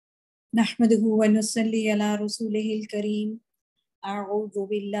نحمده ونصلي على رسوله الكريم أعوذ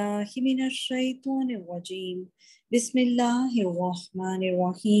بالله من الشيطان الرجيم بسم الله الرحمن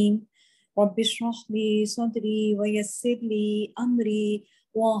الرحيم رب اشرح لي صدري ويسر لي أمري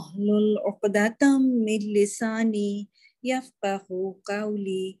واحلل عقدة من لساني يفقه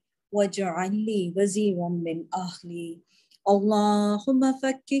قولي واجعل لي وزيرا من أهلي اللهم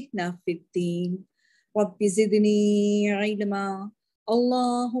فقهنا في الدين رب زدني علما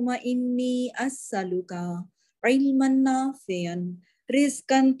اللهم إني أسألك علما نافعا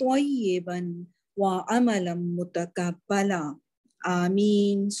رزقا طيبا وعملا متقبلا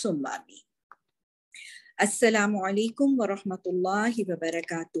آمين ثم آمين. Assalamu alaikum wa rahmatullahi wa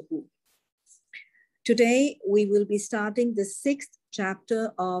barakatuhu. Today we will be starting the 6th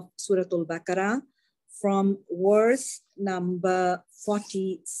chapter of Surah Al-Baqarah from verse number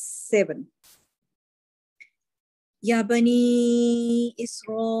 47. Ya Bani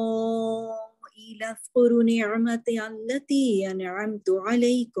Israel, اذكروا نعمتي التي أنعمت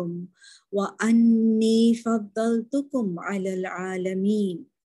عليكم وأني فضلتكم على العالمين.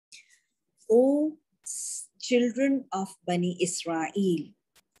 O children of Bani Israel,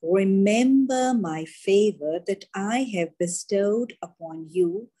 remember my favor that I have bestowed upon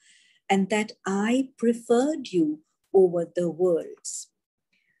you and that I preferred you over the worlds.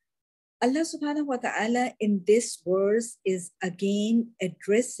 Allah subhanahu wa ta'ala in this verse is again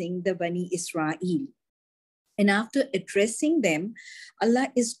addressing the Bani Israel. And after addressing them,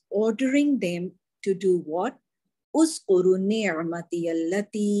 Allah is ordering them to do what? Uzkuru ni'mati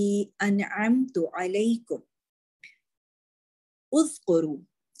allati an'amtu alaykum. Uzkuru.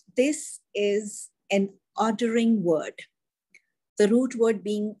 This is an ordering word. The root word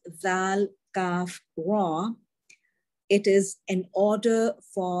being Zal, Kaf, Ra. It is an order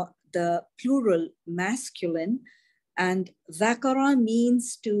for the plural masculine, and Waqara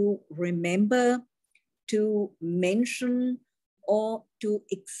means to remember, to mention, or to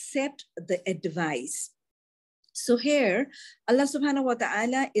accept the advice. So here, Allah subhanahu wa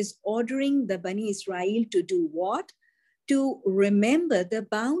ta'ala is ordering the Bani Israel to do what? To remember the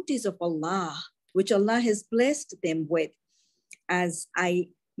bounties of Allah, which Allah has blessed them with. As I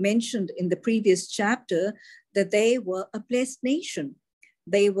mentioned in the previous chapter, that they were a blessed nation.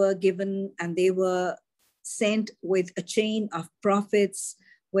 They were given and they were sent with a chain of prophets,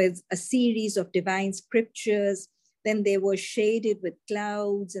 with a series of divine scriptures. Then they were shaded with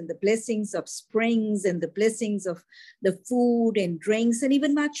clouds and the blessings of springs and the blessings of the food and drinks and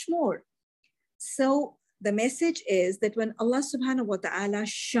even much more. So the message is that when Allah subhanahu wa ta'ala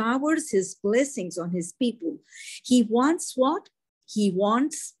showers his blessings on his people, he wants what? He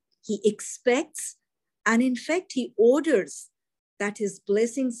wants, he expects, and in fact, he orders that his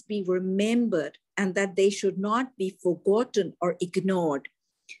blessings be remembered and that they should not be forgotten or ignored.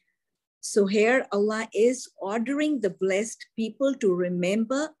 So here Allah is ordering the blessed people to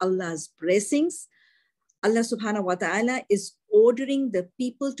remember Allah's blessings. Allah subhanahu wa ta'ala is ordering the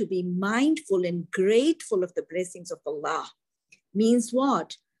people to be mindful and grateful of the blessings of Allah. Means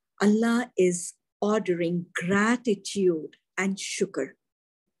what? Allah is ordering gratitude and shukr.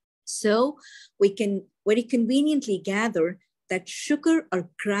 So we can very conveniently gather that shukr or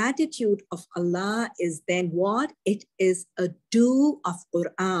gratitude of Allah is then what? It is a due of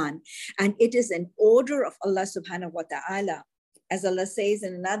Quran, and it is an order of Allah subhanahu wa ta'ala. As Allah says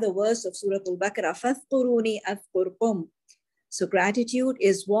in another verse of Surah Al-Baqarah, فَاذْكُرُونِي أَذْكُرْكُمْ. So gratitude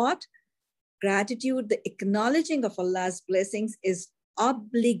is what? Gratitude, the acknowledging of Allah's blessings is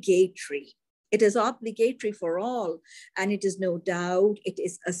obligatory. It is obligatory for all, and it is no doubt, it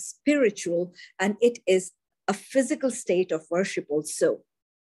is a spiritual, and it is a physical state of worship also.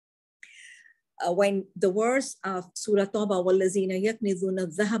 When the verse of Surah Tawbah, وَالَّذِينَ يَكْنِزُونَ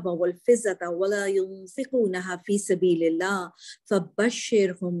الذَّهَبَ وَالْفِضَّةَ وَلَا يُنْفِقُونَهَا فِي سَبِيلِ اللَّهِ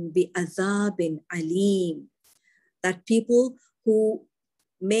فَبَشِّرْهُمْ بِعَذَابٍ عَلِيمٍ. That people who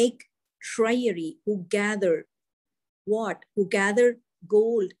make treasury, who gather what? Who gather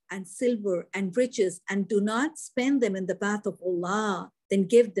gold and silver and riches and do not spend them in the path of Allah, then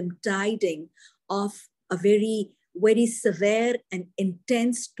give them tiding of a very, very severe and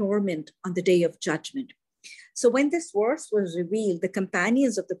intense torment on the day of judgment. So when this verse was revealed, the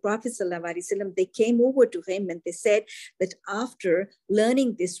companions of the Prophet ﷺ, they came over to him and they said that after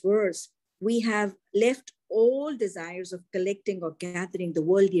learning this verse, we have left all desires of collecting or gathering the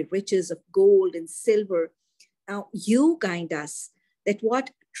worldly riches of gold and silver. Now you guide us that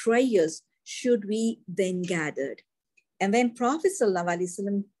what treasures should we then gather? And then Prophet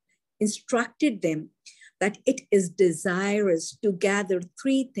ﷺ instructed them that it is desirous to gather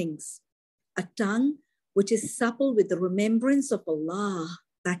three things: a tongue which is supple with the remembrance of Allah,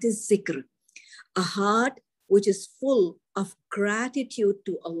 that is zikr. A heart which is full of gratitude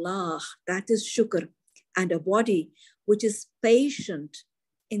to Allah, that is shukr. And a body which is patient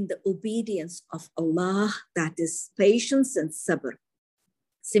in the obedience of Allah, that is patience and sabr.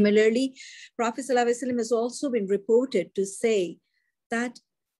 Similarly, Prophet ﷺ has also been reported to say that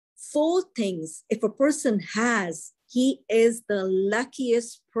 4 things, if a person has, he is the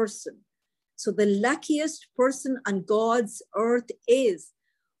luckiest person. So the luckiest person on God's earth is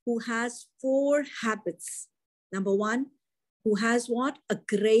who has 4 habits. Number 1, who has what? A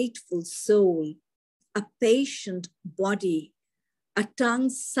grateful soul, a patient body, a tongue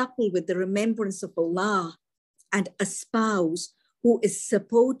supple with the remembrance of Allah, and a spouse who is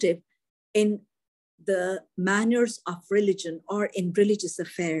supportive in the manners of religion or in religious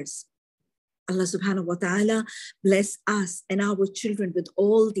affairs. Allah subhanahu wa ta'ala bless us and our children with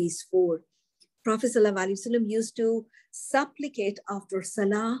all these 4. Prophet ﷺ used to supplicate after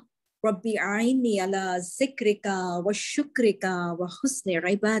salah, Rabbi a'inni ala zikrika wa shukrika wa husni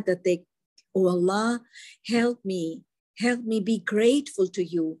ibadatik. Oh Allah, help me be grateful to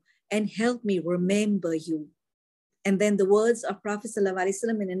you and help me remember you. And then the words of Prophet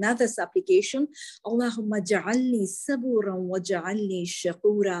ﷺ in another supplication, Allahumma ja'alni saburan wa ja'alni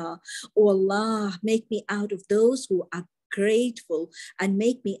shakura. Oh Allah, make me out of those who are grateful and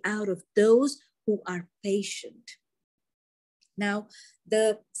make me out of those who are patient. Now,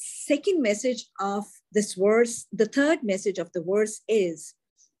 the second message of this verse, the third message of the verse is,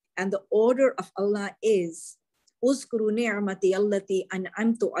 and the order of Allah is, Uzkuru ni'mati allati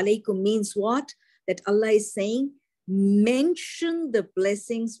an'amtu alaykum, means what? That Allah is saying, mention the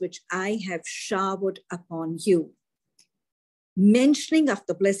blessings which I have showered upon you. Mentioning of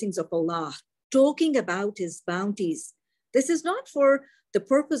the blessings of Allah, talking about His bounties. This is not for the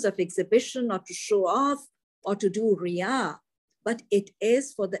purpose of exhibition or to show off or to do riyah, but it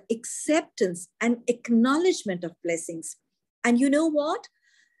is for the acceptance and acknowledgement of blessings. And you know what?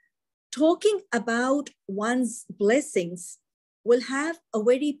 Talking about one's blessings will have a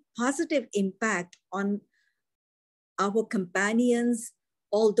very positive impact on our companions,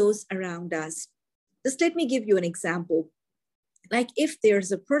 all those around us. Just let me give you an example. Like if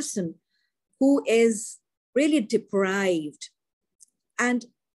there's a person who is really deprived, and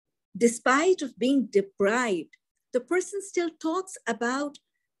despite of being deprived, the person still talks about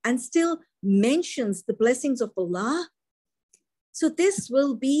and still mentions the blessings of Allah. So this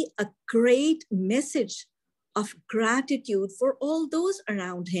will be a great message of gratitude for all those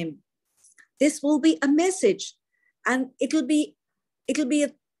around him. This will be a message, and it will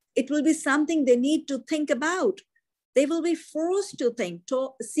be something they need to think about. They will be forced to think,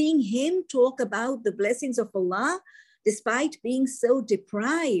 seeing him talk about the blessings of Allah despite being so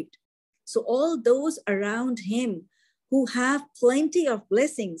deprived. So all those around him who have plenty of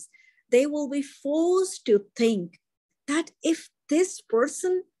blessings, they will be forced to think that if this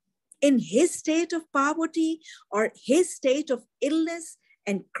person in his state of poverty or his state of illness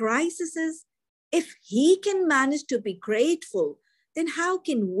and crises, if he can manage to be grateful, then how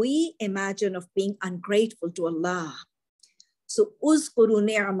can we imagine of being ungrateful to Allah? So, Uzkuru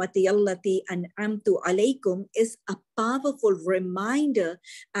ni'mati allati an'amtu alaykum is a powerful reminder,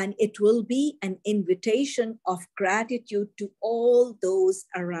 and it will be an invitation of gratitude to all those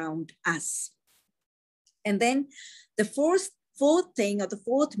around us. And then the fourth thing, or the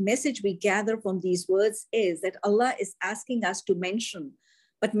fourth message we gather from these words is that Allah is asking us to mention.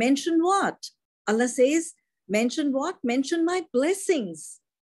 But mention what? Allah says, mention what? Mention my blessings.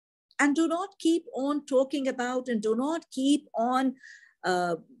 And do not keep on talking about, and do not keep on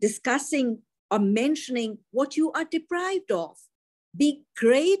discussing or mentioning what you are deprived of. Be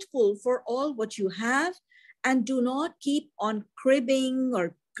grateful for all what you have, and do not keep on cribbing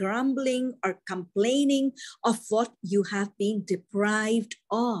or grumbling or complaining of what you have been deprived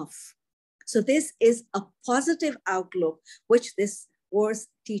of. So this is a positive outlook which this verse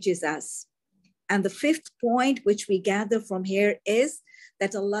teaches us. And the fifth point which we gather from here is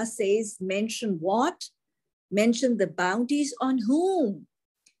that Allah says, mention what? Mention the bounties on whom?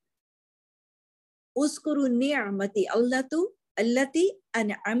 Uskuru ni'mati allati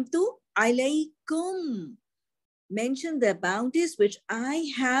an'amtu alaykum. Mention the bounties which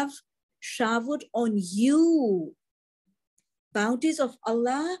I have showered on you. Bounties of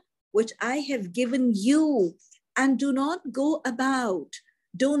Allah which I have given you. And do not go about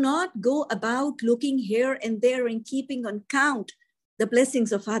looking here and there and keeping on count the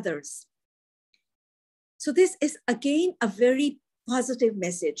blessings of others. So this is again a very positive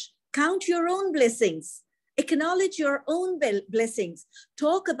message. Count your own blessings. Acknowledge your own blessings.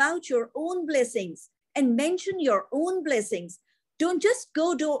 Talk about your own blessings and mention your own blessings. Don't just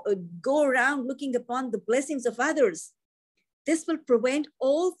go around looking upon the blessings of others. This will prevent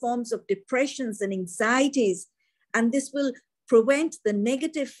all forms of depressions and anxieties, and this will prevent the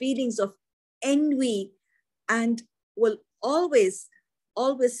negative feelings of envy and will always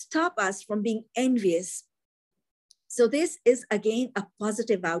stop us from being envious. So this is again a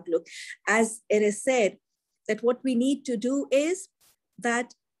positive outlook. As it is said, that what we need to do is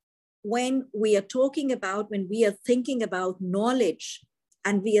that when we are thinking about knowledge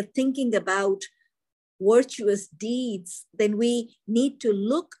and we are thinking about virtuous deeds, then we need to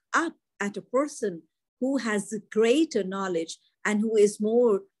look up at a person who has greater knowledge and who is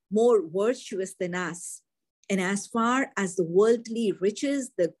more virtuous than us. And as far as the worldly riches,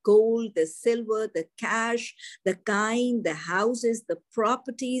 the gold, the silver, the cash, the kind, the houses, the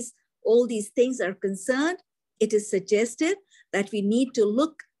properties, all these things are concerned, it is suggested that we need to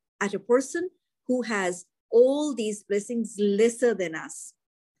look at a person who has all these blessings lesser than us.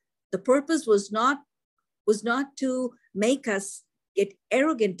 The purpose was not to make us get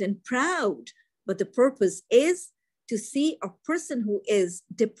arrogant and proud, but the purpose is to see a person who is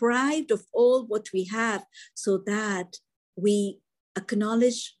deprived of all what we have, so that we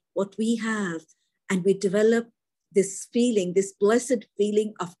acknowledge what we have and we develop this feeling, this blessed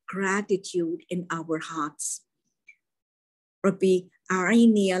feeling of gratitude in our hearts. Rabbi,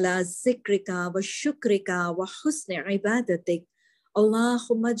 a'ini ala zikrika wa shukrika wa husni ibadatik.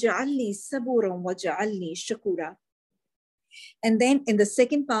 Allahumma ja'alni saburan wa ja'alni shakura. And then in the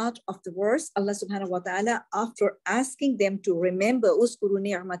second part of the verse, Allah subhanahu wa ta'ala, after asking them to remember, uskuru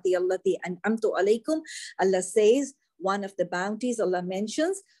ni'mati allati an'amtu alaykum, Allah says, one of the bounties Allah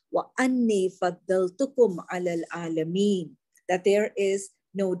mentions, wa anni faddaltukum ala al-alamin, that there is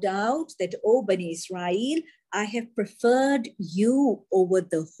no doubt that, O Bani Israel, I have preferred you over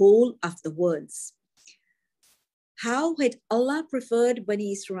the whole of the worlds. How had Allah preferred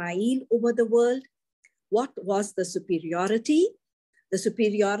Bani Israel over the world? What was the superiority? The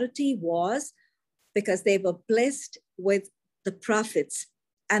superiority was because they were blessed with the prophets,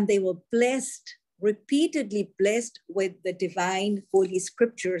 and they were blessed, repeatedly blessed with the divine holy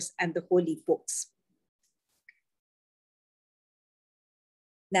scriptures and the holy books.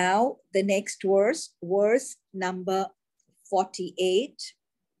 Now, the next verse, verse number 48.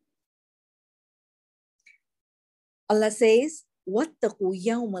 Allah says, وَاتَّقُوا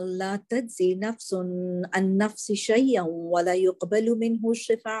يَوْمًا لَا تَجْزِي نَفْسٌ عَنْ نَفْسٍ شَيْئًا وَلَا يُقْبَلُ مِنْهُ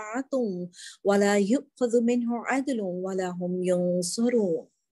شَفَاعَةٌ وَلَا يُؤْخَذُ مِنْهُ عَدْلٌ وَلَا هُمْ يُنصَرُونَ.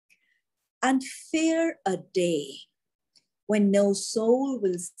 And fear a day when no soul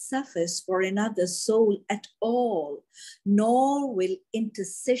will suffice for another soul at all, nor will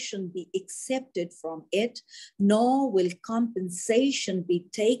intercession be accepted from it, nor will compensation be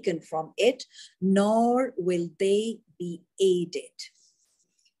taken from it, nor will they be aided.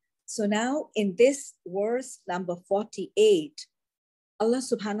 So now in this verse number 48, Allah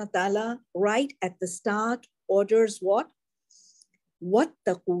subhanahu wa ta'ala right at the start orders what?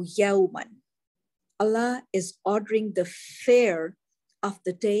 وَاتَّقُوا يَوْمًا. Allah is ordering the fear of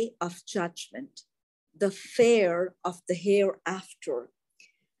the day of judgment, the fear of the hereafter.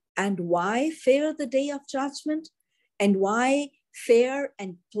 And why fear the day of judgment? And why fear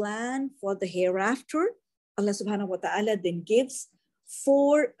and plan for the hereafter? Allah subhanahu wa ta'ala then gives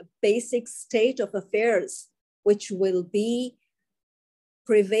 4 basic state of affairs which will be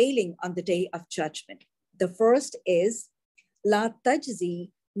prevailing on the day of judgment. The first is La tajzi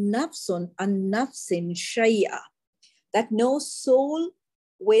nafsun an nafsin shay'a, that no soul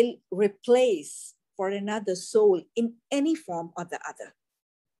will replace for another soul in any form or the other.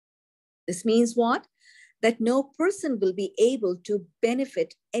 This means what? That no person will be able to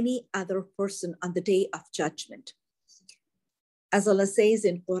benefit any other person on the day of judgment. As Allah says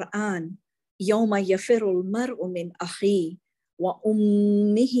in Quran, يَوْمَ يَفِرُ الْمَرْءُ مِنْ أَخِيهِ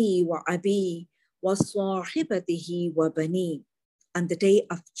وَأُمِّهِ وَأَبِيهِ وَصَاحِبَتِهِ وَبَنِيهِ. On the day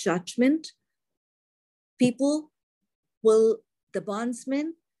of judgment, people will, the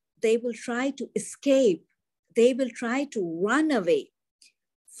bondsmen, they will try to escape. They will try to run away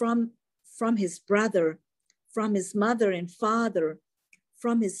from his brother, from his mother and father,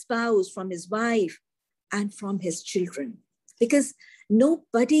 from his spouse, from his wife, and from his children. Because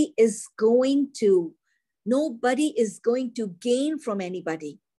nobody is going to gain from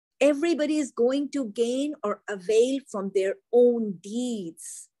anybody. Everybody is going to gain or avail from their own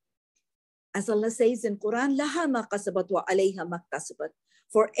deeds. As Allah says in Quran, لَهَا مَا قَسَبَتْ وَعَلَيْهَا مَا اكْتَسَبَتْ.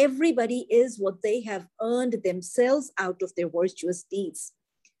 For everybody is what they have earned themselves out of their virtuous deeds.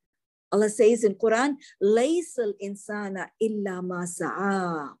 Allah says in Quran, لَيْسَ الْإِنسَانَ إِلَّا مَا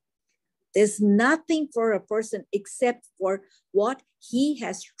سَعَى. There's nothing for a person except for what he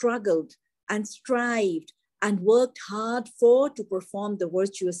has struggled and strived and worked hard for to perform the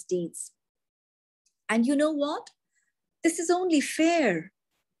virtuous deeds. And you know what? This is only fair.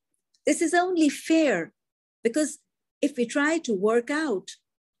 This is only fair because if we try to work out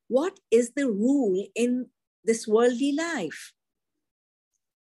what is the rule in this worldly life,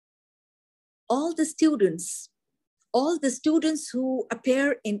 all the students who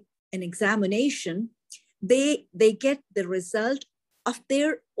appear in an examination, they get the result of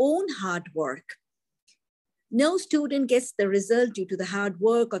their own hard work. No student gets the result due to the hard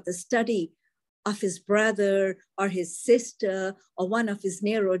work or the study of his brother or his sister or one of his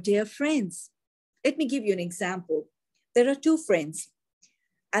near or dear friends. Let me give you an example. There are two friends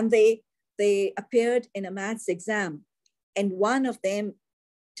and they appeared in a maths exam, and one of them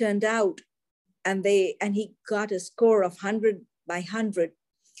turned out and he got a score of 100 by 100,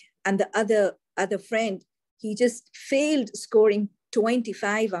 and the other friend, he just failed, scoring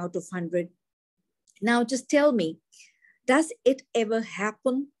 25 out of 100. Now just tell me, does it ever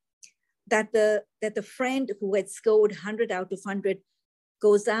happen that the friend who had scored 100 out of 100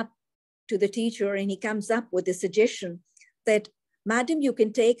 goes up to the teacher and he comes up with a suggestion that, Madam, you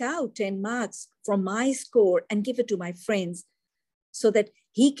can take out 10 marks from my score and give it to my friends so that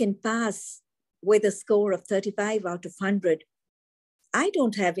he can pass with a score of 35 out of 100. I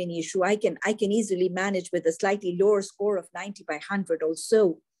don't have any issue. I can easily manage with a slightly lower score of 90 by 100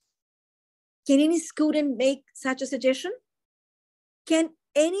 also. Can any student make such a suggestion? Can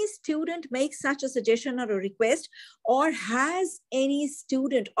any student make such a suggestion or a request? Or has any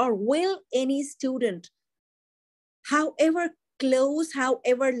student, or will any student, however close,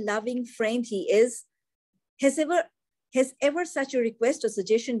 however loving friend he is, has ever such a request or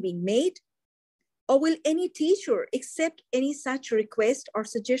suggestion been made? Or will any teacher accept any such request or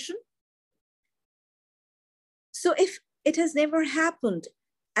suggestion? So if it has never happened,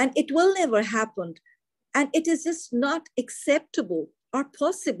 and it will never happen, and it is just not acceptable or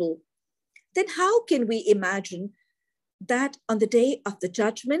possible, then how can we imagine that on the day of the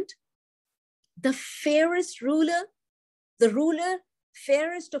judgment, the fairest ruler, the ruler,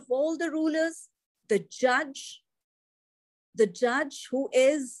 fairest of all the rulers, the judge who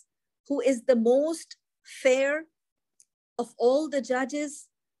is the most fair of all the judges,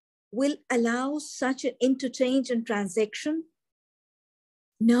 will allow such an interchange and transaction?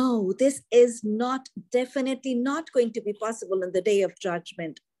 No, this is definitely not going to be possible on the day of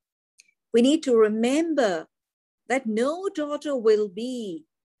judgment. We need to remember that no daughter will be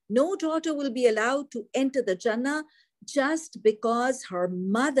allowed to enter the Jannah just because her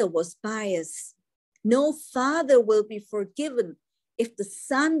mother was pious. No father will be forgiven if the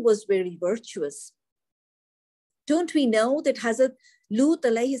son was very virtuous. Don't we know that Hazrat Lut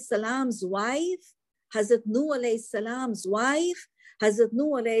alayhi salam's wife, Hazrat Nuh alayhi salam's wife, Hazrat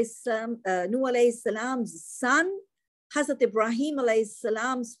Nuh alayhi salam's son, Hazrat Ibrahim alayhi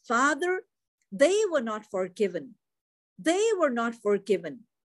salam's father, they were not forgiven. They were not forgiven.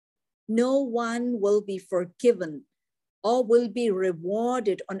 No one will be forgiven or will be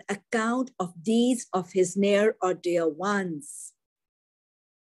rewarded on account of deeds of his near or dear ones.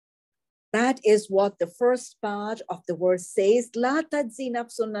 That is what the first part of the verse says. La tajzi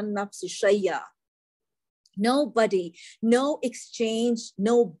nafsun an nafsi shay'a. Nobody, no exchange,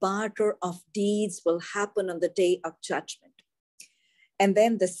 no barter of deeds will happen on the day of judgment. And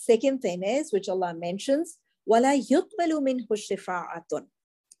then the second thing is, which Allah mentions, وَلَا يُقْبَلُ مِنْهُ شِفَاعَةٌ.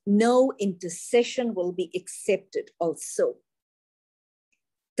 No intercession will be accepted also.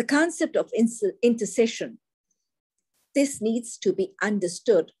 The concept of intercession, this needs to be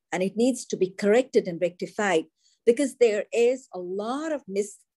understood and it needs to be corrected and rectified because there is a lot of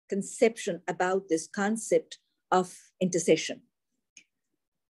misconception about this concept of intercession.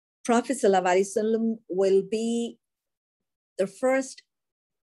 Prophet ﷺ will be the first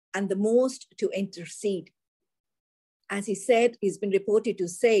and the most to intercede. As he said, he's been reported to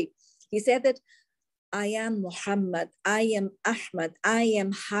say, he said that I am Muhammad, I am Ahmad, I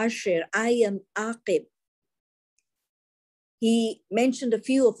am Hashir, I am Aqib. He mentioned a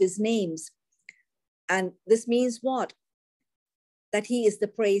few of his names. And this means what? That he is the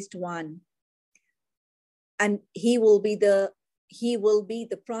praised one. And he will be the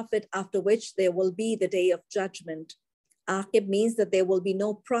prophet after which there will be the day of judgment. Aqib means that there will be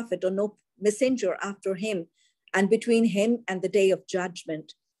no prophet or no messenger after him and between him and the day of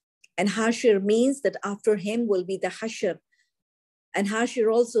judgment. And Hashir means that after him will be the Hashir. And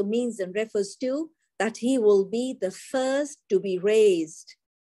Hashir also means and refers to that he will be the first to be raised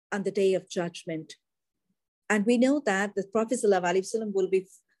on the day of judgment. And we know that the Prophet ﷺ will be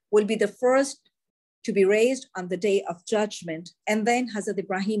will be the first to be raised on the day of judgment. And then Hazrat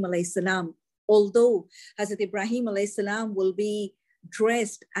Ibrahim alayhi salam, although Hazrat Ibrahim alayhi salam will be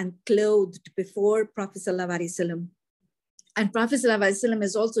dressed and clothed before Prophet sallallahu alaihi wasallam. And Prophet sallallahu alaihi wasallam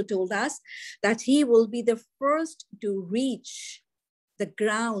has also told us that he will be the first to reach the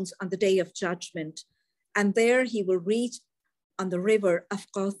grounds on the day of judgment. And there he will reach on the river of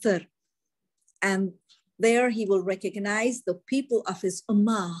Kawthar. And there he will recognize the people of his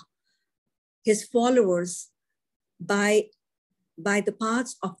ummah, his followers, by the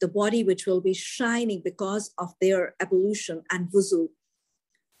parts of the body which will be shining because of their ablution and wuzu.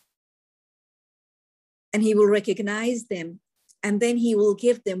 And he will recognize them, and then he will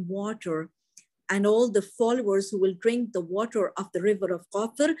give them water. And all the followers who will drink the water of the river of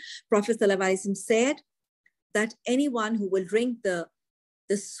Kawthar, Prophet ﷺ said that anyone who will drink the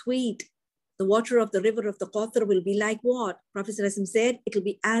water of the river of the Kawthar will be like what? Prophet ﷺ said, it will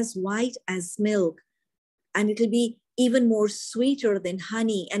be as white as milk, and it will be even more sweeter than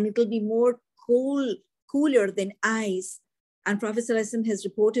honey, and it will be more cooler than ice. And Prophet ﷺ has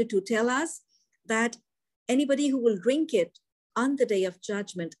reported to tell us that anybody who will drink it on the day of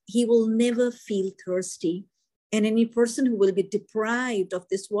judgment, he will never feel thirsty. And any person who will be deprived of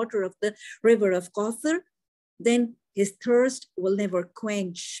this water of the river of Kawthar, then his thirst will never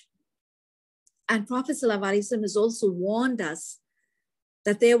quench. And Prophet ﷺ has also warned us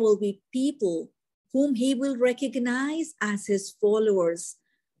that there will be people whom he will recognize as his followers,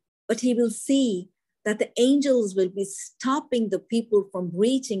 but he will see that the angels will be stopping the people from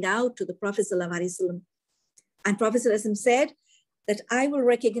reaching out to the Prophet ﷺ. And Prophet ﷺ said that I will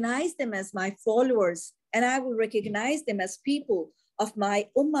recognize them as my followers, and I will recognize them as people of my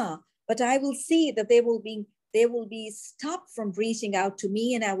ummah, but I will see that they will be stopped from reaching out to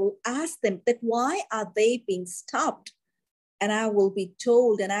me, and I will ask them that why are they being stopped? And I will be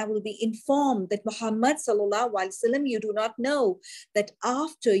told, and I will be informed that Muhammad sallallahu alaihi wasallam, you do not know that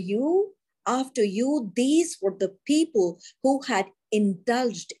after you, these were the people who had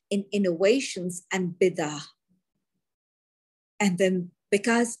indulged in innovations and bid'ah. And then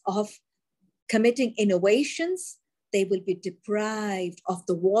because of committing innovations, they will be deprived of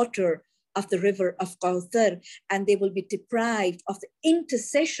the water of the river of Kawthar, and they will be deprived of the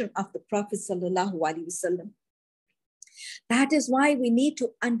intercession of the Prophet sallallahu alaihi wasallam. That is why we need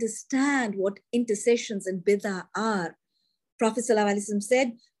to understand what intercessions and bid'ah are. Prophet sallallahu alaihi wasallam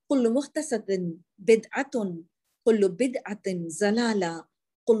said, "Kullu muhtasatin bid'atun, kullu bid'atin zalala,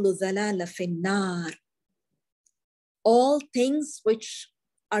 kullu zalala finnar." All things which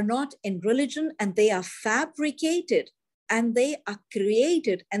are not in religion and they are fabricated and they are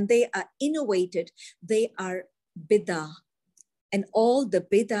created and they are innovated, they are bid'ah. And all the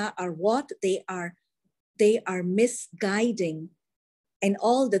bid'ah are what? They are misguiding. And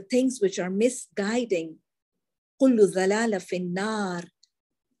all the things which are misguiding, kullu zalala finnar,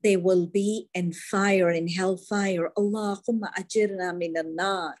 they will be in fire, in hellfire. Allahumma ajirna minan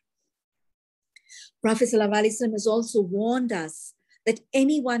nar. Prophet ﷺ has also warned us that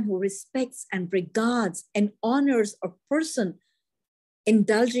anyone who respects and regards and honors a person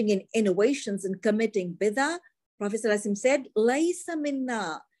indulging in innovations and committing bid'ah, Prophet ﷺ said, "Laysa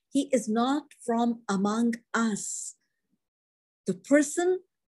minna," he is not from among us. The person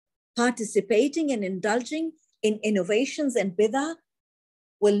participating and indulging in innovations and bid'ah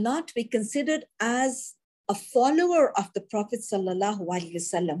will not be considered as a follower of the Prophet sallallahu alaihi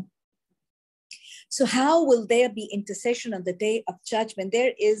wasallam. So how will there be intercession on the day of judgment?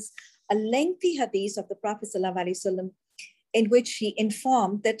 There is a lengthy hadith of the Prophet ﷺ in which he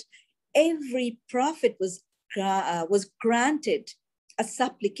informed that every prophet was granted a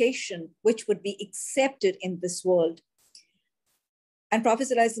supplication which would be accepted in this world. And Prophet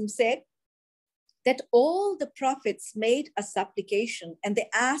ﷺ said that all the prophets made a supplication and they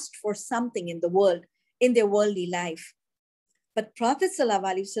asked for something in the world, in their worldly life. But Prophet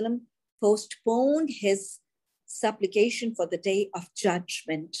ﷺ postponed his supplication for the day of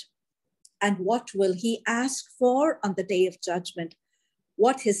judgment. And what will he ask for on the day of judgment?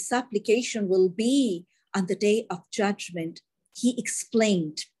 What his supplication will be on the day of judgment? He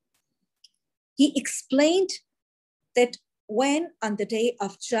explained. He explained that when on the day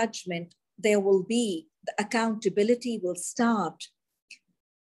of judgment, there will be, the accountability will start,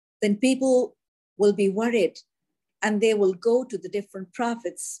 then people will be worried and they will go to the different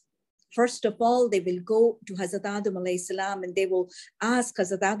prophets. First of all, they will go to Hazrat Adam alayhi salam and they will ask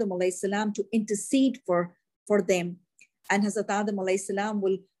Hazrat Adam alayhi salam to intercede for them. And Hazrat Adam alayhi salam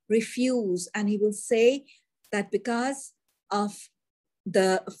will refuse and he will say that because of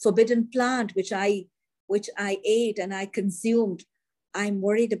the forbidden plant which I ate and I consumed, I'm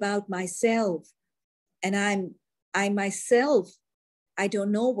worried about myself, and I myself, I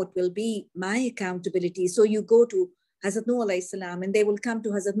don't know what will be my accountability. So you go to Hazrat Nuh alayhi salam, and they will come to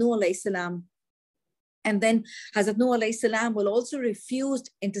Hazrat Nuh alayhi salam. And then Hazrat Nuh alayhi salam will also refuse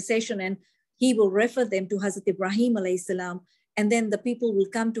intercession, and he will refer them to Hazrat Ibrahim alayhi salam. And then the people will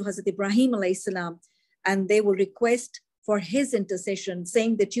come to Hazrat Ibrahim alayhi salam, and they will request for his intercession,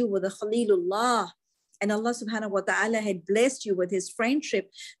 saying that you were the Khalilullah, and Allah subhanahu wa ta'ala had blessed you with his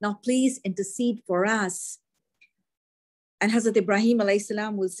friendship. Now please intercede for us. And Hazrat Ibrahim alayhi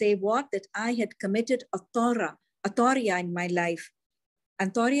salam will say what? That I had committed a tariya in my life.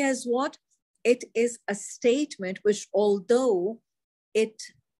 And tariya is what? It is a statement which, although it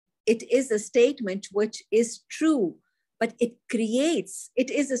is a statement which is true, but it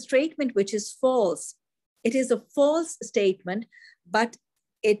is a statement which is false. It is a false statement, but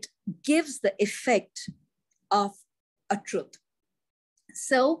it gives the effect of a truth.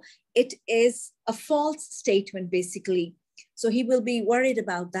 So it is a false statement, basically. So he will be worried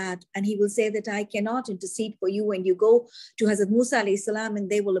about that, and he will say that I cannot intercede for you. And you go to Hazrat Musa alayhi salam, and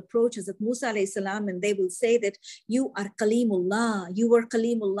they will approach Hazrat Musa alayhi salam, and they will say that you are Kalimullah, you were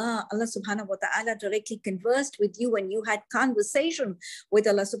Kalimullah. Allah subhanahu wa ta'ala directly conversed with you, and you had conversation with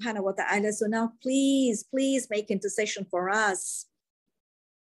Allah subhanahu wa ta'ala. So now please make intercession for us.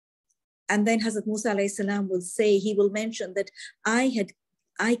 And then Hazrat Musa alayhi salam will say, he will mention that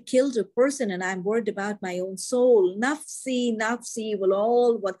I killed a person and I'm worried about my own soul. Nafsi, nafsi will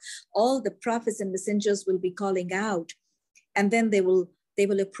all the prophets and messengers will be calling out. And then they will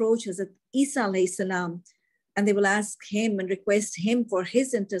approach Hazrat Isa alayhi salam, and they will ask him and request him for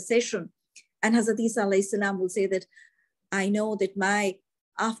his intercession. And Hazrat Isa alayhi salam will say that I know that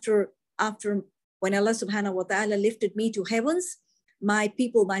after when Allah subhanahu wa ta'ala lifted me to heavens, my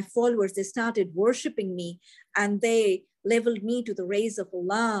people, my followers, they started worshiping me, and they leveled me to the rays of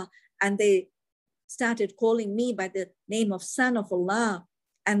Allah, and they started calling me by the name of Son of Allah.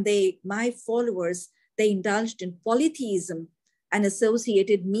 And my followers, they indulged in polytheism and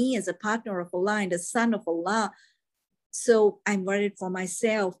associated me as a partner of Allah and a son of Allah. So I'm worried for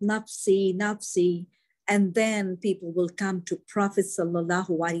myself, nafsi, nafsi. And then people will come to Prophet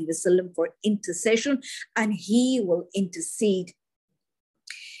sallallahu alaihi wasallam for intercession, and he will intercede.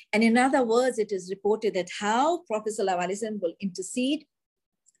 And in other words, it is reported that how Prophet ﷺ will intercede.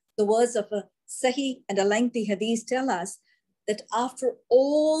 The words of a Sahih and a lengthy hadith tell us that after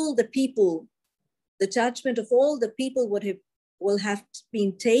all the people, the judgment of all the people will have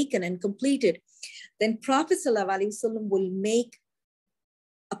been taken and completed, then Prophet ﷺ will make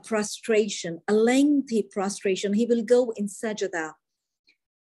a prostration, a lengthy prostration. He will go in sajda.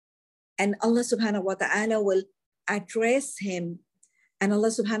 And Allah subhanahu wa ta'ala will address him. And Allah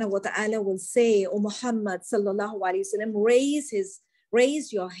subhanahu wa ta'ala will say, O Muhammad sallallahu alayhi wa sallam,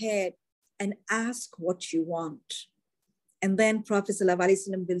 raise your head and ask what you want. And then Prophet sallallahu alayhi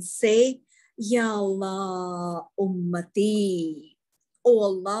wa sallam will say, Ya Allah ummati, O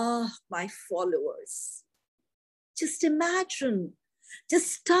Allah, my followers. Just imagine,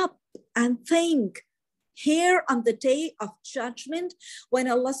 just stop and think. Here on the day of judgment, when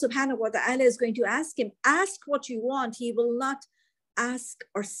Allah subhanahu wa ta'ala is going to ask him, ask what you want. He will not ask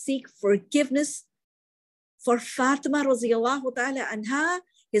or seek forgiveness for Fatima radiallahu ta'ala anha,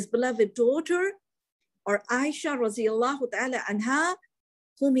 his beloved daughter, or Aisha radiallahu ta'ala anha,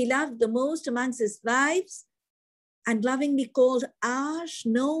 whom he loved the most amongst his wives and lovingly called Ash.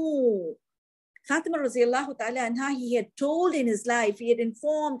 No. Fatima radiallahu ta'ala anha, he had told in his life, he had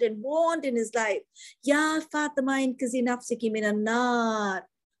informed and warned in his life, Ya Fatima inkazi nafsiki minan nar.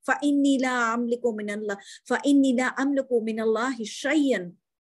 فَإِنِّي لَا أَمْلِكُ مِنَ اللَّهِ شَيْئًا.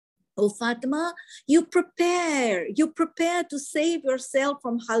 Oh Fatima, you prepare to save yourself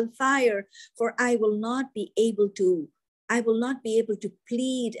from hellfire, for I will not be able to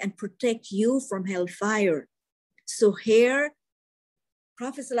plead and protect you from hellfire. So here,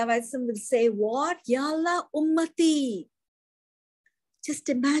 Prophet ﷺ will say, what? Ya Allah ummati. Just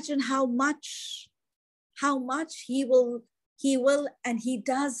imagine how much he will and he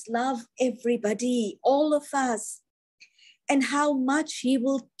does love everybody, all of us, and how much he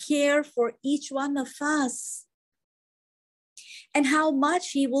will care for each one of us, and how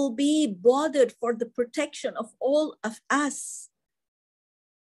much he will be bothered for the protection of all of us.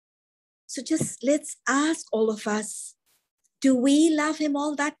 So just let's ask all of us, do we love him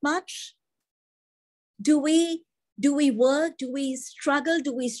all that much? Do we work? Do we struggle?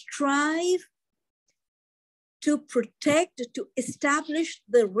 Do we strive to protect, to establish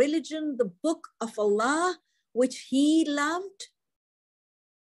the religion, the book of Allah, which he loved?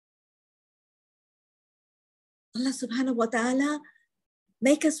 Allah subhanahu wa ta'ala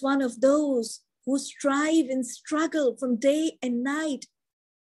Make us one of those who strive and struggle from day and night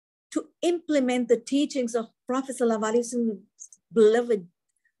to implement the teachings of Prophet ﷺ's beloved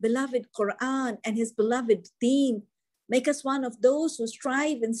Quran and his beloved deen. Make us one of those who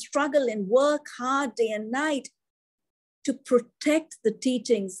strive and struggle and work hard day and night to protect the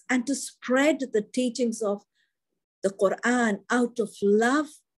teachings and to spread the teachings of the Quran out of love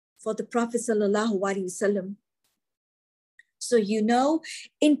for the Prophet ﷺ. So you know,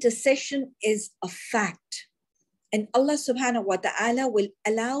 intercession is a fact. And Allah subhanahu wa ta'ala will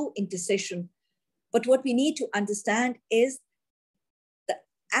allow intercession. But what we need to understand is the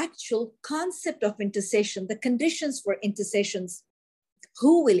actual concept of intercession, the conditions for intercessions,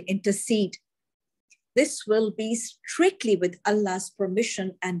 who will intercede. This will be strictly with Allah's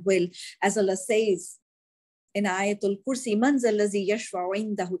permission and will. As Allah says in Ayatul Kursi, مَنْ ذَا الَّذِي يَشْفَعُ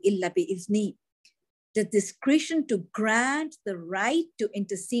عِنْدَهُ إِلَّا بِإِذْنِهِ. The discretion to grant the right to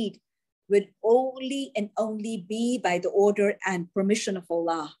intercede will only and only be by the order and permission of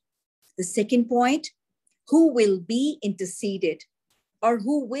Allah. The second point, who will be interceded or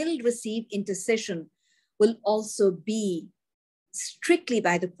who will receive intercession will also be strictly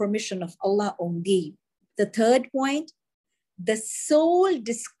by the permission of Allah only. The third point, the sole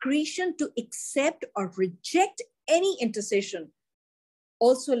discretion to accept or reject any intercession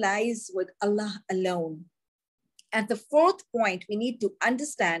also lies with Allah alone. And the fourth point we need to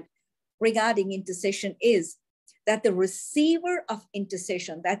understand regarding intercession is that the receiver of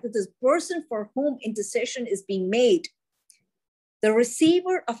intercession, that is the person for whom intercession is being made, the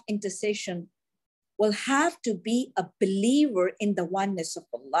receiver of intercession will have to be a believer in the oneness of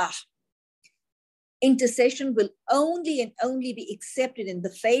Allah. Intercession will only and only be accepted in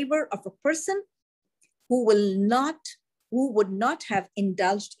the favor of a person who would not have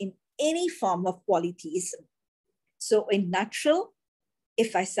indulged in any form of polytheism. So in nutshell,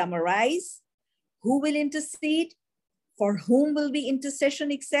 if I summarize, who will intercede? For whom will be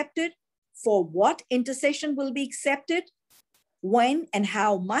intercession accepted? For what intercession will be accepted? When and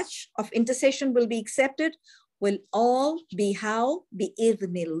how much of intercession will be accepted? Will all be how?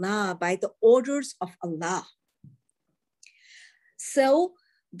 Bi-idhnillah, by the orders of Allah. So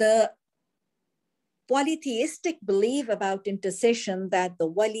the polytheistic belief about intercession, that the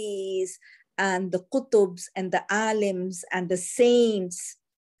walis and the qutubs and the alims and the saints,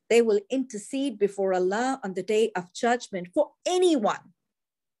 they will intercede before Allah on the day of judgment for anyone,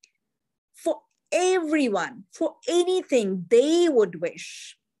 for everyone, for anything they would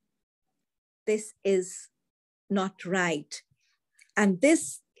wish. This is not right. And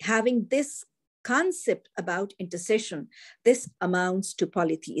this, having this concept about intercession, this amounts to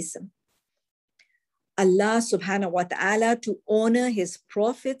polytheism. Allah subhanahu wa ta'ala, to honor his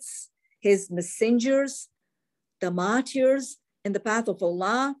prophets, his messengers, the martyrs in the path of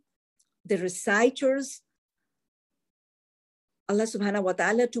Allah, the reciters, Allah subhanahu wa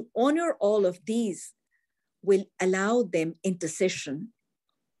ta'ala, to honor all of these will allow them intercession.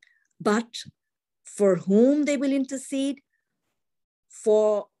 But for whom they will intercede,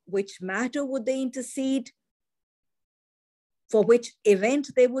 for which matter would they intercede, for which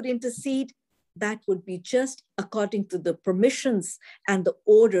event they would intercede, that would be just according to the permissions and the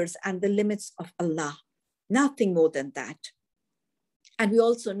orders and the limits of Allah. Nothing more than that. And we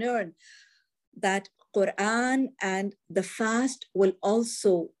also learn that Quran and the fast will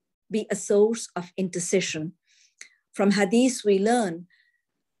also be a source of intercession. From Hadith, we learn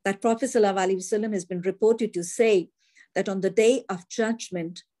that Prophet ﷺ has been reported to say that on the day of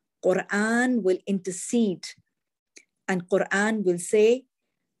judgment, Quran will intercede, and Quran will say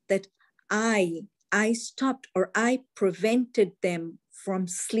that I stopped or I prevented them from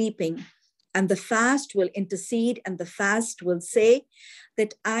sleeping. And the fast will intercede, and the fast will say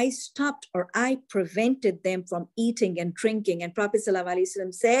that I stopped or I prevented them from eating and drinking. And Prophet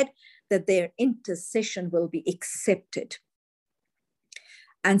ﷺ said that their intercession will be accepted.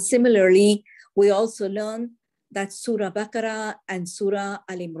 And similarly, we also learn that Surah Baqarah and Surah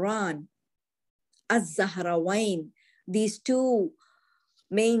Al-Imran, Az-Zahrawain, these two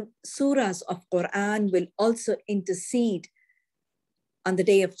main surahs of Quran will also intercede on the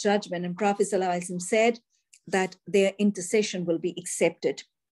day of judgment. And Prophet ﷺ said that their intercession will be accepted.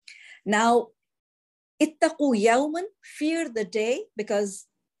 Now, ittaqu yawman, fear the day, because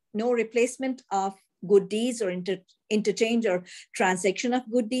no replacement of good deeds or interchange or transaction of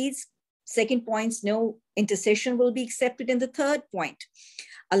good deeds. Second point, no intercession will be accepted. In the third point,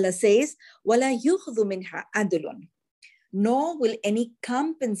 Allah says, وَلَا يُخْذُ مِنْهَا عَدْلٌ, nor will any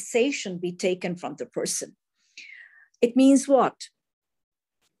compensation be taken from the person. It means what?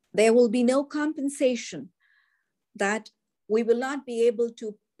 There will be no compensation that we will not be able to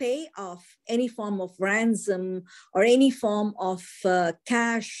pay off any form of ransom or any form of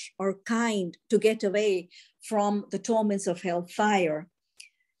cash or kind to get away from the torments of hellfire.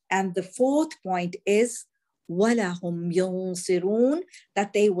 And the fourth point is وَلَهُمْ يُنصِرُونَ,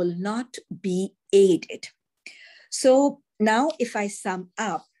 that they will not be aided. So now if I sum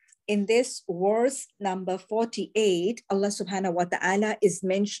up, in this verse number 48, Allah subhanahu wa ta'ala is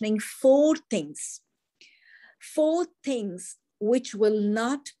mentioning four things which will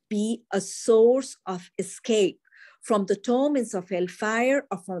not be a source of escape from the torments of hellfire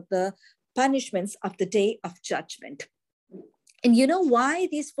or from the punishments of the day of judgment. And you know why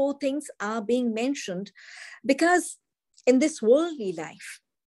these four things are being mentioned? Because in this worldly life,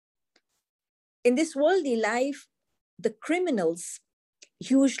 the criminals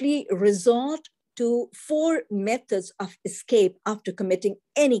usually resort to four methods of escape after committing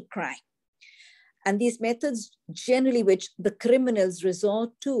any crime. And these methods generally which the criminals resort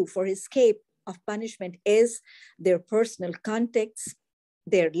to for escape of punishment is their personal contacts,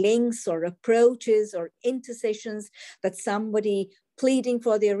 their links or approaches or intercessions, that somebody pleading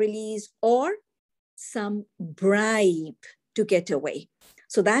for their release, or some bribe to get away.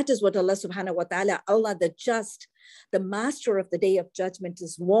 So that is what Allah subhanahu wa ta'ala, Allah the just, the master of the day of judgment,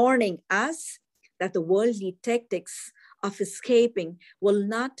 is warning us that the worldly tactics of escaping will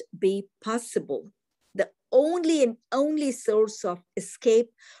not be possible. The only source of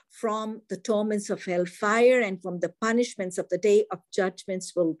escape from the torments of hellfire and from the punishments of the day of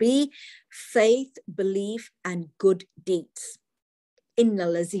judgments will be faith, belief, and good deeds. Inna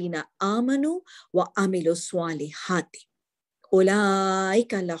lazina amanu wa amilu swalihati.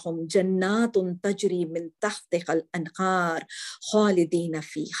 أولئك لهم جنات تجري من تحتها الأنهار خالدين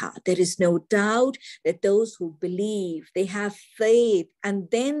فيها. There is no doubt that those who believe, they have faith, and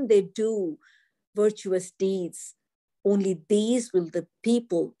then they do virtuous deeds, only these will be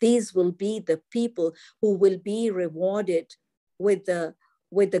the people who will be rewarded with the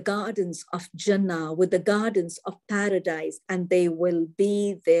gardens of Jannah, with the gardens of paradise, and they will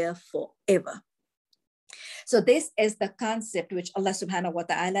be there forever. So this is the concept which Allah subhanahu wa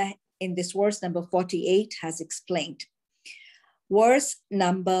ta'ala in this verse number 48 has explained. Verse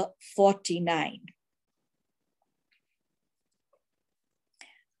number 49.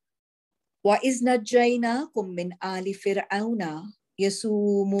 وَإِذْ نَجَّيْنَاكُمْ مِنْ آلِ فِرْعَوْنَ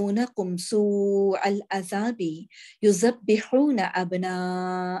يَسُومُونَكُمْ سُوءَ الْعَذَابِ يُذَبِّحُونَ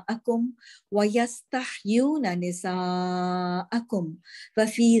أَبْنَاءَكُمْ وَيَسْتَحْيُونَ نِسَاءَكُمْ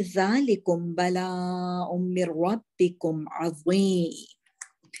فَفِي ذَلِكُمْ بَلَاءٌ مِّن رَبِّكُمْ عَظِيمٌ.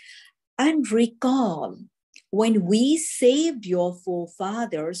 And recall when we saved your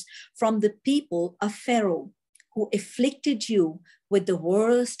forefathers from the people of Pharaoh, who afflicted you with the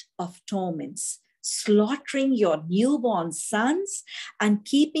worst of torments, slaughtering your newborn sons and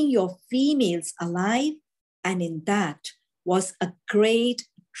keeping your females alive, and in that was a great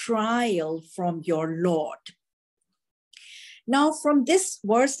trial from your Lord. Now, from this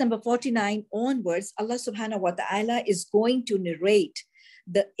verse number 49 onwards, Allah subhanahu wa ta'ala is going to narrate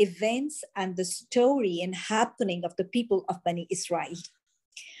the events and the story and happening of the people of Bani Israel.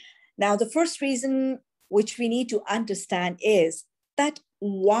 Now, the first reason which we need to understand is that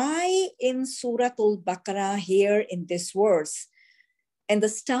why in Surah Al-Baqarah here in this verse, in the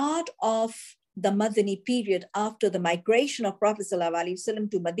start of the Madani period after the migration of Prophet ﷺ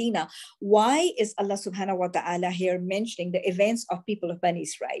to Medina, why is Allah subhanahu wa ta'ala here mentioning the events of people of Bani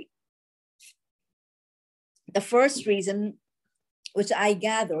Israel? The first reason which I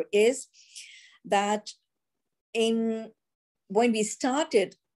gather is that when we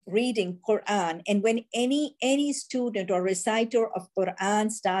started reading Quran, and when any student or reciter of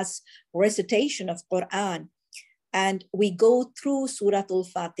Quran starts recitation of Quran, and we go through Surah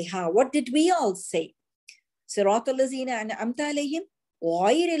Al-Fatiha, what did we all say? صراط الذين أنعمت عليهم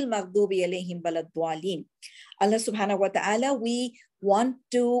غير المغضوب عليهم ولا الضالين. Allah subhanahu wa ta'ala, we want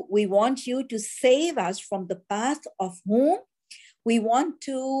you to save us from the path of whom? We want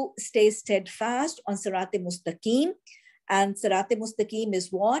to stay steadfast on Sirat al-Mustaqim. And Sirat al-Mustaqim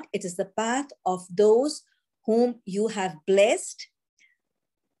is what? It is the path of those whom you have blessed.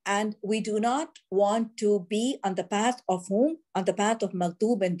 And we do not want to be on the path of whom? On the path of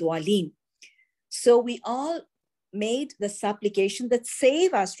Maghdub and Dwalin. So we all made the supplication that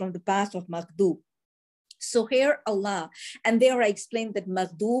save us from the path of Maghdub. So here Allah, and there I explained that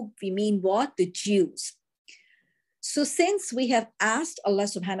Maghdub, we mean what? The Jews. So since we have asked Allah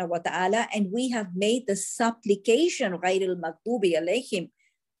subhanahu wa ta'ala and we have made the supplication غَيْرِ الْمَغْضُوبِ عَلَيْهِمْ,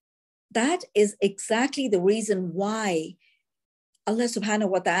 that is exactly the reason why Allah subhanahu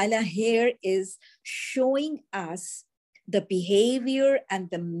wa ta'ala here is showing us the behavior and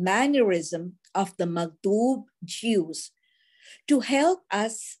the mannerism of the Maghdub Jews to help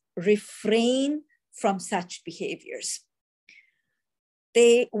us refrain from such behaviors.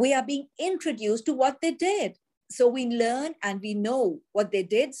 We are being introduced to what they did. So we learn and we know what they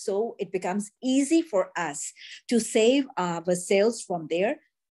did, so it becomes easy for us to save ourselves from their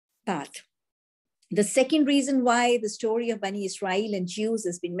path. The second reason why the story of Bani Israel and Jews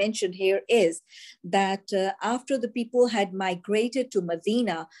has been mentioned here is that after the people had migrated to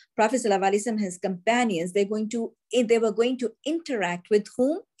Medina, Prophet ﷺ and his companions, they were going to interact with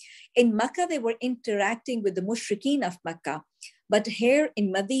whom? In Makkah, they were interacting with the mushrikeen of Makkah. But here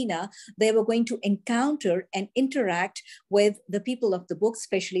in Medina, they were going to encounter and interact with the people of the book,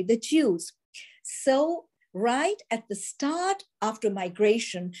 especially the Jews. So right at the start after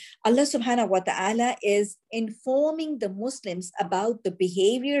migration, Allah subhanahu wa ta'ala is informing the Muslims about the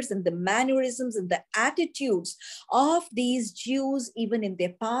behaviors and the mannerisms and the attitudes of these Jews, even in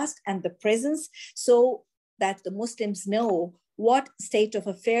their past and the present, so that the Muslims know what state of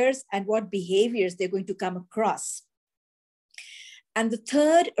affairs and what behaviors they're going to come across. And the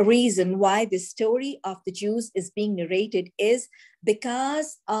third reason why the story of the Jews is being narrated is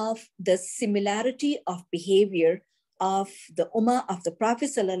because of the similarity of behavior of the Ummah of the Prophet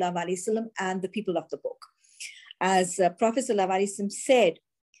ﷺ and the people of the book. As Prophet ﷺ said,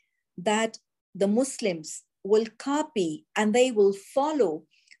 that the Muslims will copy and they will follow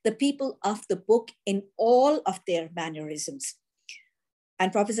the people of the book in all of their mannerisms.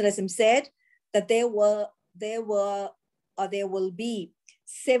 And Prophet ﷺ said that there will be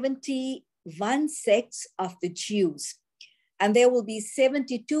 71 sects of the Jews, and there will be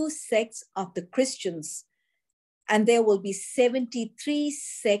 72 sects of the Christians, and there will be 73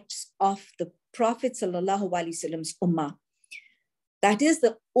 sects of the Prophet ﷺ's Ummah. That is,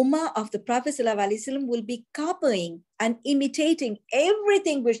 the Ummah of the Prophet ﷺ will be copying and imitating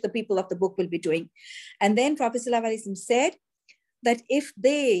everything which the people of the book will be doing. And then Prophet ﷺ said that if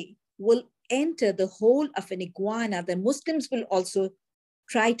they will enter the hole of an iguana, the Muslims will also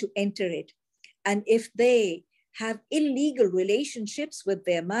try to enter it. And if they have illegal relationships with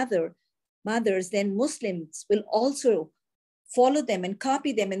their mothers, then Muslims will also follow them and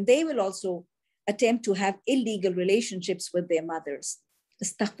copy them, and they will also attempt to have illegal relationships with their mothers.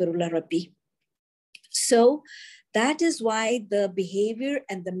 Astaghfirullah Rabbi. So that is why the behavior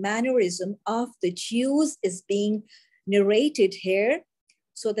and the mannerism of the Jews is being narrated here,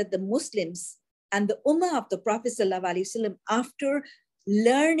 so that the Muslims and the Ummah of the Prophet ﷺ, after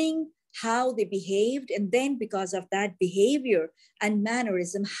learning how they behaved, and then because of that behavior and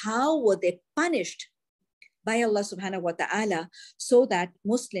mannerism, how were they punished by Allah subhanahu wa ta'ala, so that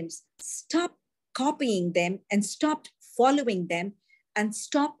Muslims stop copying them and stopped following them and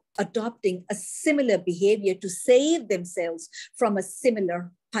stop adopting a similar behavior to save themselves from a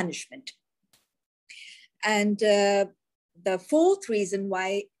similar punishment. And the fourth reason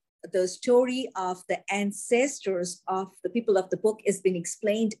why the story of the ancestors of the people of the book is being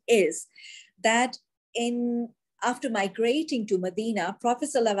explained is that after migrating to Medina, Prophet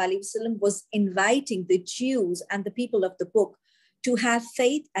ﷺ was inviting the Jews and the people of the book to have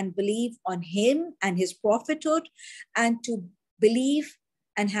faith and believe on him and his prophethood, and to believe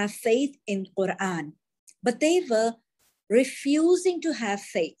and have faith in Quran. But they were refusing to have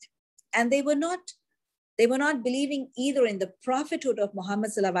faith, and they were not believing either in the prophethood of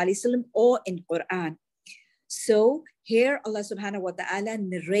Muhammad ﷺ or in Quran. So here Allah subhanahu wa ta'ala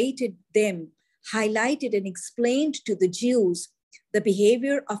narrated them, highlighted and explained to the Jews the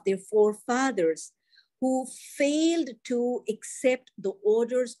behavior of their forefathers who failed to accept the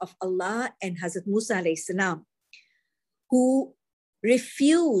orders of Allah and Hazrat Musa alayhi salam, who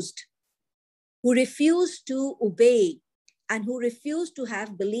refused to obey and who refused to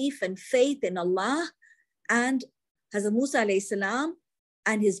have belief and faith in Allah and Hazrat Musa alayhi salam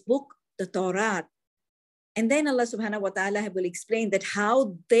and his book, the Torah. And then Allah subhanahu wa ta'ala will explain that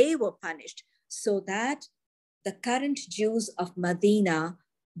how they were punished, so that the current Jews of Medina,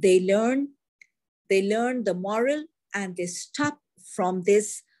 they learn the moral, and they stop from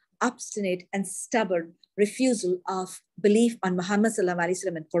this obstinate and stubborn refusal of belief on Muhammad sallallahu alaihi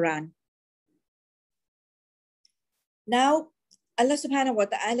wasallam and Quran. Now, Allah subhanahu wa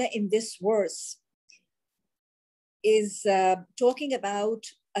ta'ala in this verse is talking about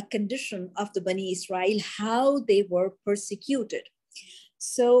a condition of the Bani Israel, how they were persecuted.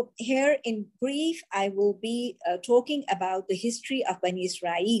 So here in brief, I will be talking about the history of Bani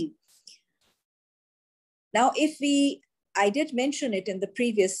Israel. Now, I did mention it in the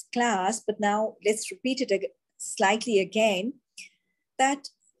previous class, but now let's repeat it slightly again, that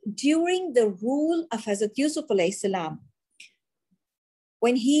during the rule of Hazrat Yusuf alayhi salam,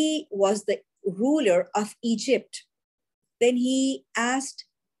 when he was the ruler of Egypt, then he asked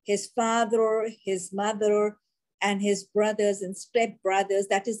his father, his mother, and his brothers and stepbrothers,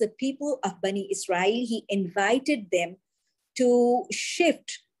 that is the people of Bani Israel, he invited them to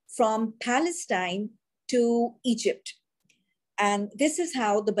shift from Palestine to Egypt. And this is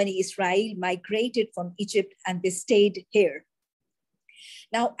how the Bani Israel migrated from Egypt and they stayed here.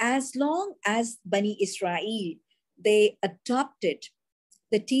 Now, as long as Bani Israel, they adopted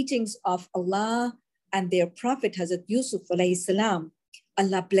the teachings of Allah and their prophet Hazrat Yusuf alayhi salam,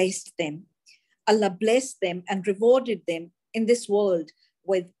 Allah blessed them. Allah blessed them and rewarded them in this world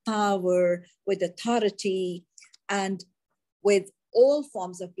with power, with authority, and with all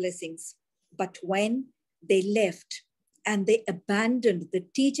forms of blessings. But when they left and they abandoned the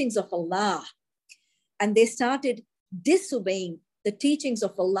teachings of Allah and they started disobeying the teachings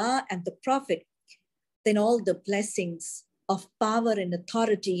of Allah and the Prophet, then all the blessings of power and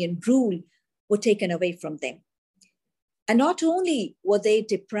authority and rule were taken away from them. And not only were they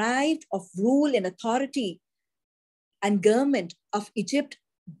deprived of rule and authority and government of Egypt,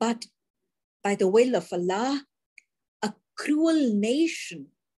 but by the will of Allah, a cruel nation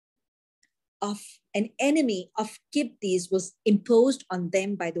of an enemy of Qibtis was imposed on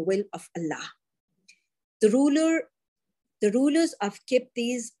them by the will of Allah. The rulers of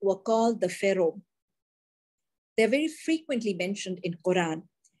Qibtis were called the Pharaoh. They're very frequently mentioned in Quran.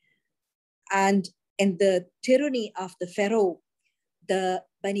 And in the tyranny of the Pharaoh, the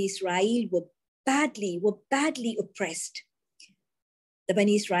Bani Israel were badly oppressed. The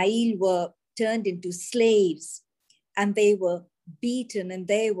Bani Israel were turned into slaves, and they were beaten, and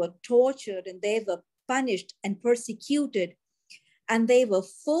they were tortured, and they were punished and persecuted, and they were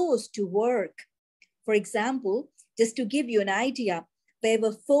forced to work. For example, just to give you an idea, they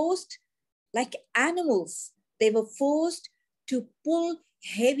were forced, like animals, they were forced to pull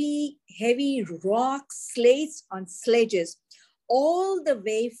heavy rocks, slates on sledges, all the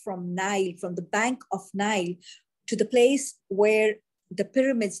way from Nile, from the bank of Nile, to the place where the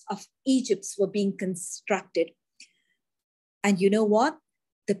pyramids of Egypt were being constructed. And you know what?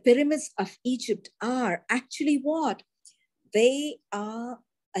 The pyramids of Egypt are actually what? They are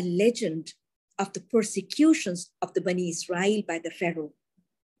a legend of the persecutions of the Bani Israel by the Pharaoh.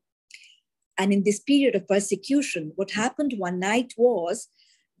 And in this period of persecution, what happened one night was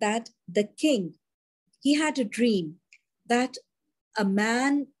that the king, he had a dream that a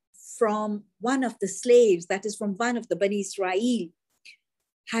man from one of the slaves, that is from one of the Bani Israel,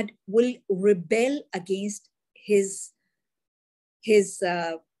 will rebel against his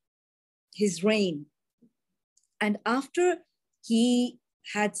reign. And after he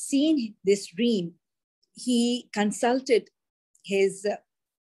had seen this dream, he consulted his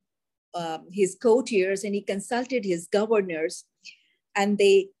courtiers and he consulted his governors, and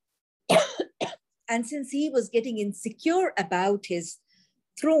and since he was getting insecure about his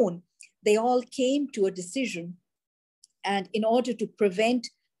throne, they all came to a decision. And in order to prevent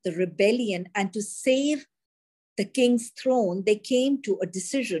the rebellion and to save the king's throne, they came to a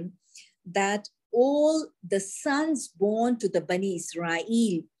decision that all the sons born to the Bani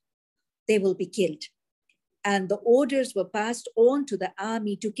Israel, they will be killed. And the orders were passed on to the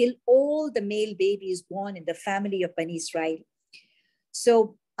army to kill all the male babies born in the family of Bani Israel.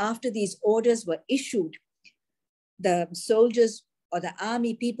 So after these orders were issued, the soldiers or the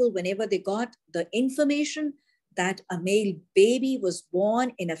army people, whenever they got the information that a male baby was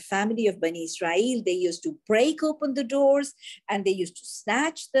born in a family of Bani Israel, they used to break open the doors and they used to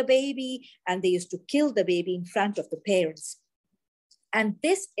snatch the baby and they used to kill the baby in front of the parents. And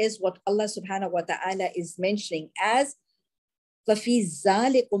this is what Allah subhanahu wa ta'ala is mentioning as فَفِي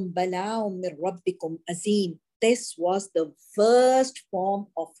ذَلِكُمْ بَلَاءٌ مِّن رَبِّكُمْ عَظِيمٌ. This was the worst form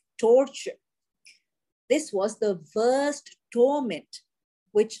of torture. This was the worst torment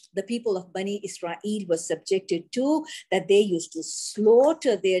which the people of Bani Israel were subjected to, that they used to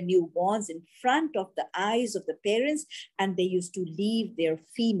slaughter their newborns in front of the eyes of the parents, and they used to leave their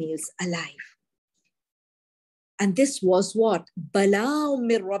females alive. And this was what? Bala'u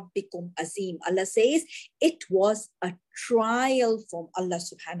min rabbikum azim. Allah says it was a trial from Allah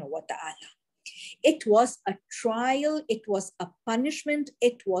subhanahu wa ta'ala. It was a trial, it was a punishment,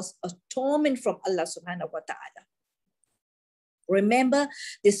 it was a torment from Allah subhanahu wa ta'ala. Remember,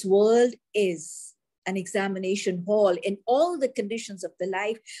 this world is an examination hall, and all the conditions of the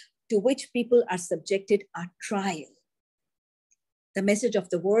life to which people are subjected are trial. The message of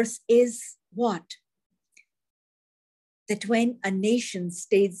the verse is what? That whenever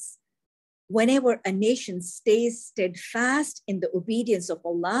a nation stays steadfast in the obedience of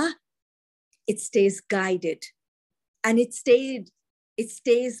Allah, it stays guided, and it stayed it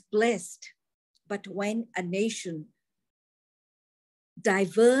stays blessed. But when a nation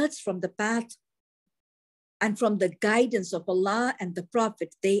diverts from the path and from the guidance of Allah and the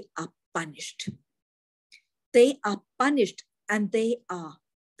Prophet, they are punished. They are punished and they are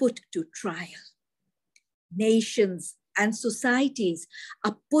put to trial. Nations and societies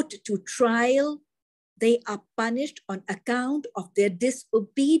are put to trial. They are punished on account of their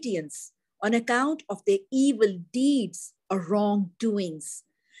disobedience, on account of their evil deeds or wrongdoings.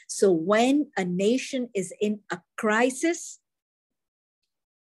 So when a nation is in a crisis,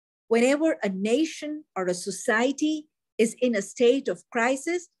 whenever a nation or a society is in a state of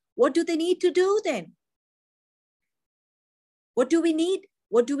crisis, what do they need to do then? What do we need?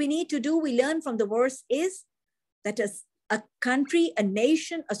 What do we need to do? We learn from the verse is that a country, a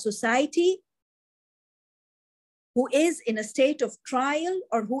nation, a society who is in a state of trial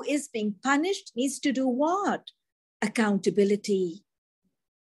or who is being punished needs to do what? Accountability,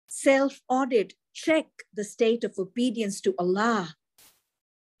 self-audit, check the state of obedience to Allah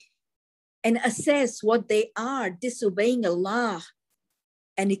and assess what they are disobeying Allah,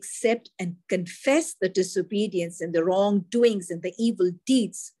 and accept and confess the disobedience and the wrongdoings and the evil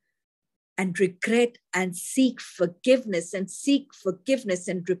deeds, and regret and seek forgiveness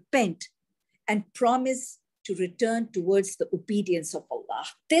and repent and promise to return towards the obedience of Allah.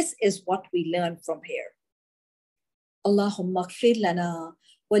 This is what we learn from here. Allahumma ighfir lana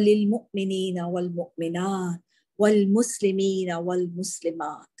wa lil mu'minina wal mu'minat wal muslimina wal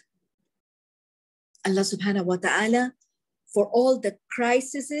muslimat. Allah subhanahu wa ta'ala, for all the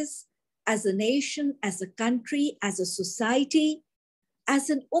crises as a nation, as a country, as a society, as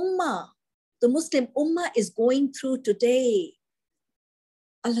an ummah, the Muslim ummah is going through today.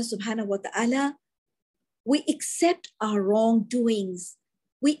 Allah subhanahu wa ta'ala, we accept our wrongdoings.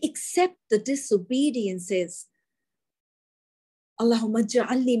 We accept the disobediences. Allahumma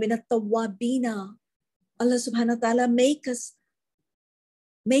ja'alni min at-tawwabina. Allah subhanahu wa ta'ala, make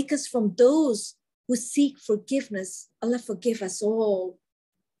us from those who seek forgiveness. Allah forgive us all.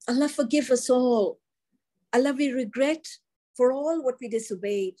 Allah forgive us all. Allah, we regret for all what we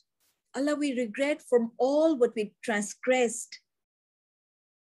disobeyed. Allah, we regret from all what we transgressed.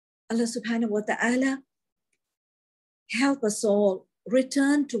 Allah subhanahu wa ta'ala, help us all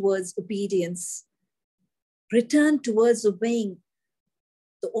return towards obedience, return towards obeying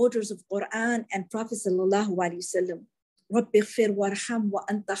the orders of Quran and Prophet sallallahu alaihi wasallam. Rabbi ighfir warham wa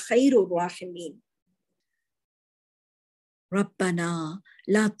anta khairur rahimin. ربنا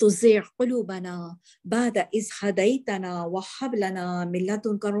لا تزغ قلوبنا بعد إذ هديتنا وهب لنا من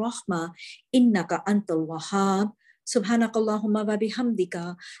لدنك الرحمة إنك أنت الوهاب. سبحانك اللهم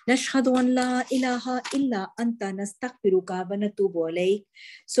وبحمدك نشهد أن لا إله إلا أنت نستغفرك ونتوب إليك.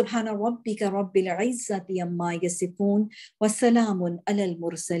 سبحان ربك رب العزة عما يصفون وسلام على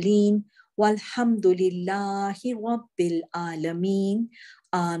المرسلين والحمد لله رب العالمين.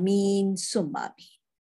 آمين ثم آمين.